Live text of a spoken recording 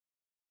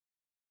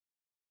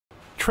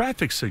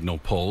Traffic signal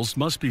poles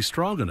must be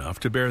strong enough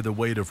to bear the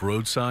weight of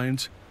road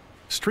signs,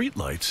 street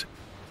lights,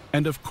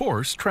 and of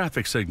course,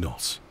 traffic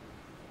signals.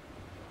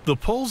 The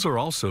poles are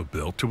also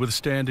built to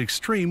withstand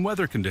extreme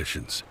weather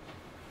conditions,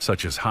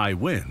 such as high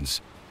winds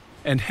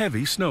and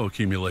heavy snow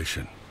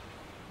accumulation.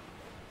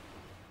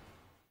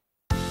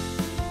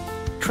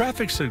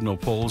 Traffic signal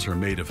poles are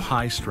made of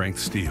high-strength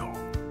steel.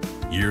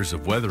 Years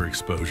of weather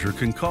exposure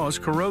can cause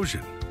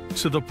corrosion,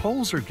 so the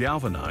poles are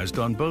galvanized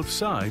on both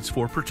sides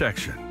for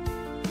protection.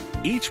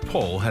 Each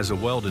pole has a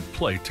welded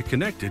plate to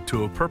connect it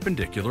to a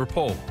perpendicular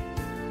pole.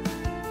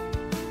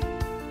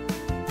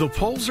 The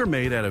poles are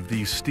made out of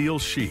these steel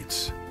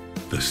sheets.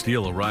 The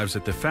steel arrives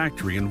at the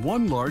factory in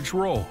one large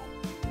roll.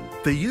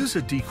 They use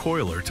a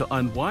decoiler to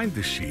unwind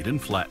the sheet and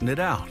flatten it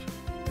out.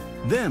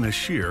 Then a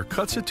shear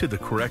cuts it to the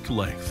correct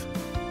length.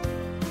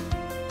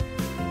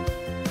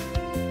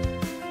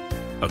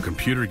 A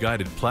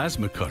computer-guided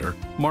plasma cutter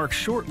marks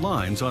short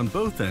lines on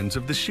both ends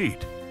of the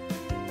sheet.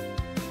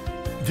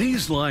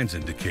 These lines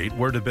indicate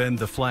where to bend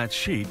the flat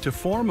sheet to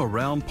form a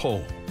round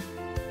pole.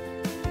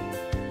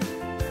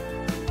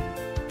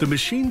 The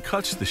machine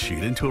cuts the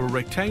sheet into a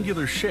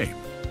rectangular shape,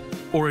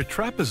 or a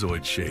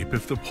trapezoid shape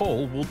if the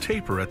pole will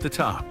taper at the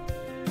top.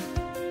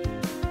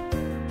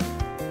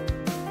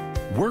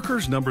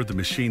 Workers number the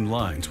machine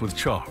lines with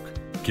chalk,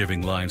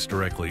 giving lines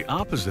directly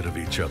opposite of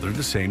each other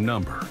the same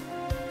number.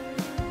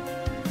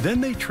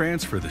 Then they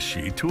transfer the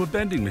sheet to a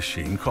bending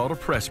machine called a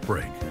press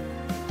brake.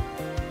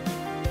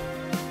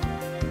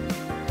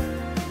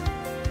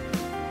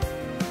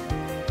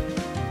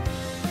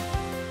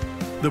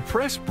 The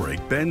press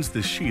brake bends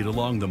the sheet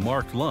along the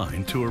marked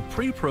line to a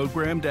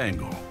pre-programmed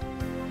angle.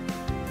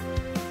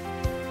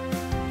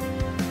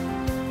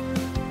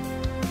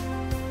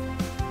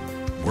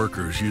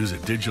 Workers use a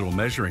digital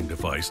measuring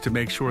device to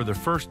make sure the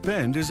first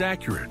bend is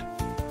accurate.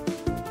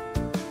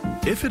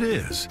 If it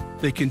is,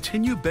 they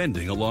continue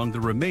bending along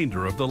the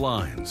remainder of the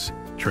lines,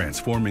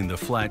 transforming the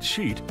flat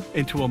sheet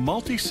into a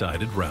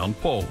multi-sided round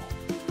pole.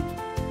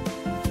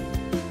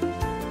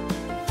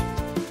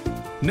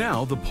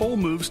 Now the pole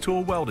moves to a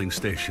welding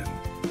station,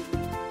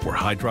 where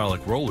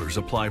hydraulic rollers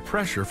apply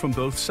pressure from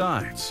both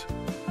sides.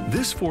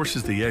 This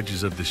forces the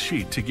edges of the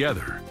sheet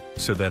together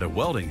so that a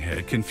welding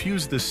head can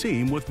fuse the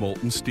seam with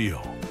molten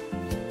steel.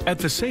 At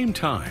the same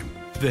time,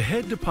 the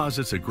head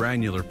deposits a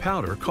granular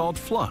powder called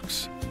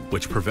flux,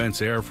 which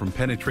prevents air from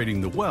penetrating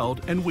the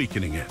weld and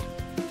weakening it.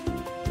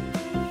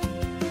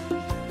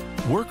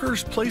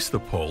 Workers place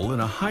the pole in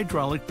a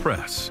hydraulic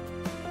press,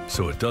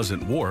 so it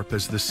doesn't warp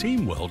as the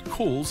seam weld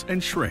cools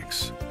and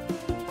shrinks.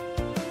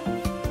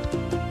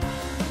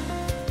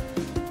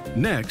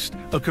 Next,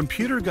 a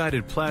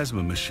computer-guided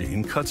plasma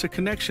machine cuts a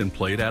connection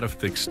plate out of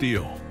thick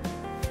steel.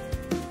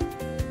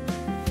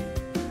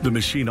 The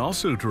machine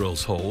also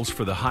drills holes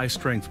for the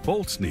high-strength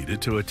bolts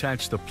needed to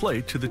attach the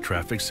plate to the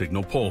traffic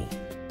signal pole.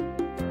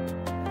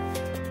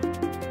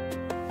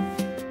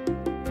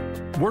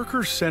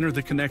 Workers center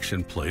the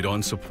connection plate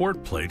on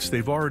support plates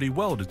they've already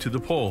welded to the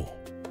pole.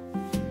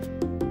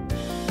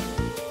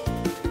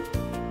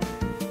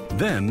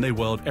 Then they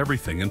weld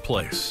everything in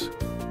place.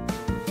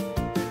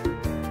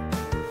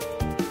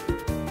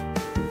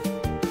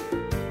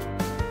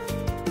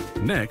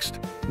 Next,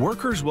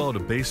 workers weld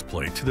a base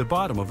plate to the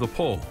bottom of the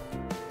pole.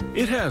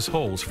 It has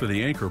holes for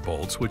the anchor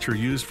bolts, which are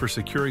used for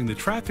securing the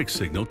traffic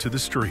signal to the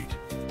street.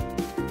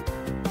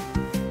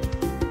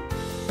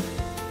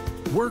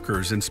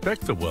 Workers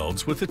inspect the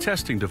welds with a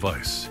testing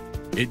device.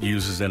 It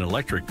uses an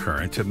electric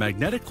current to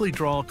magnetically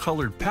draw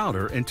colored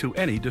powder into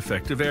any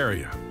defective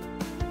area.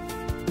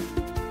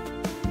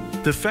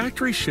 The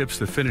factory ships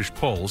the finished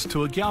poles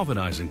to a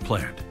galvanizing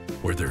plant,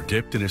 where they're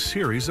dipped in a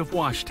series of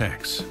wash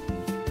tanks.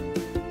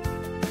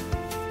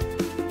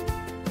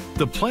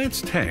 The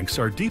plant's tanks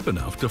are deep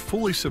enough to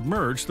fully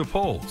submerge the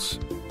poles,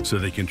 so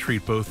they can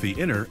treat both the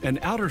inner and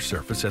outer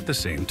surface at the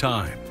same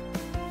time.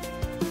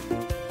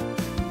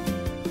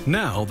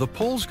 Now, the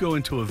poles go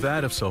into a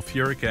vat of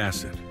sulfuric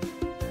acid.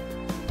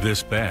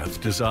 This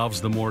bath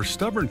dissolves the more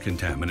stubborn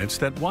contaminants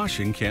that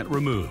washing can't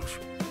remove.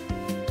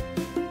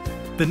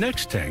 The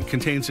next tank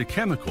contains a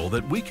chemical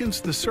that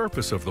weakens the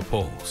surface of the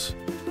poles.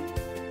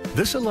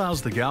 This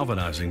allows the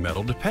galvanizing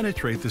metal to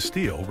penetrate the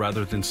steel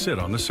rather than sit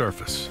on the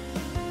surface.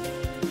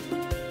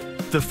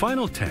 The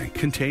final tank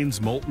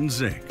contains molten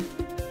zinc.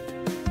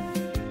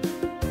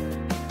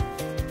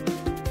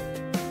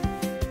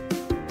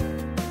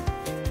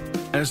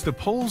 As the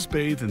poles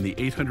bathe in the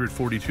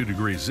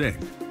 842-degree zinc,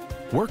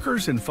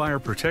 workers in fire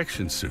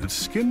protection suits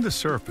skim the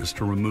surface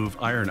to remove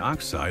iron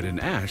oxide and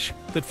ash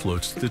that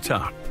floats to the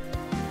top.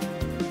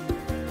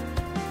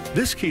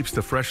 This keeps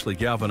the freshly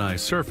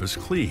galvanized surface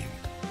clean,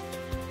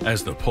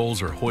 as the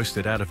poles are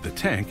hoisted out of the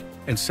tank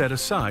and set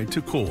aside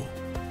to cool.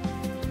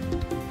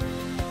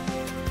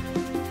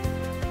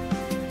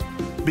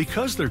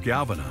 Because they're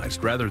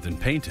galvanized rather than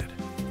painted,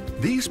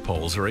 these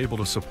poles are able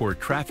to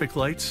support traffic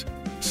lights,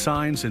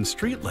 signs, and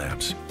street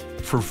lamps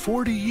for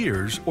 40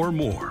 years or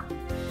more.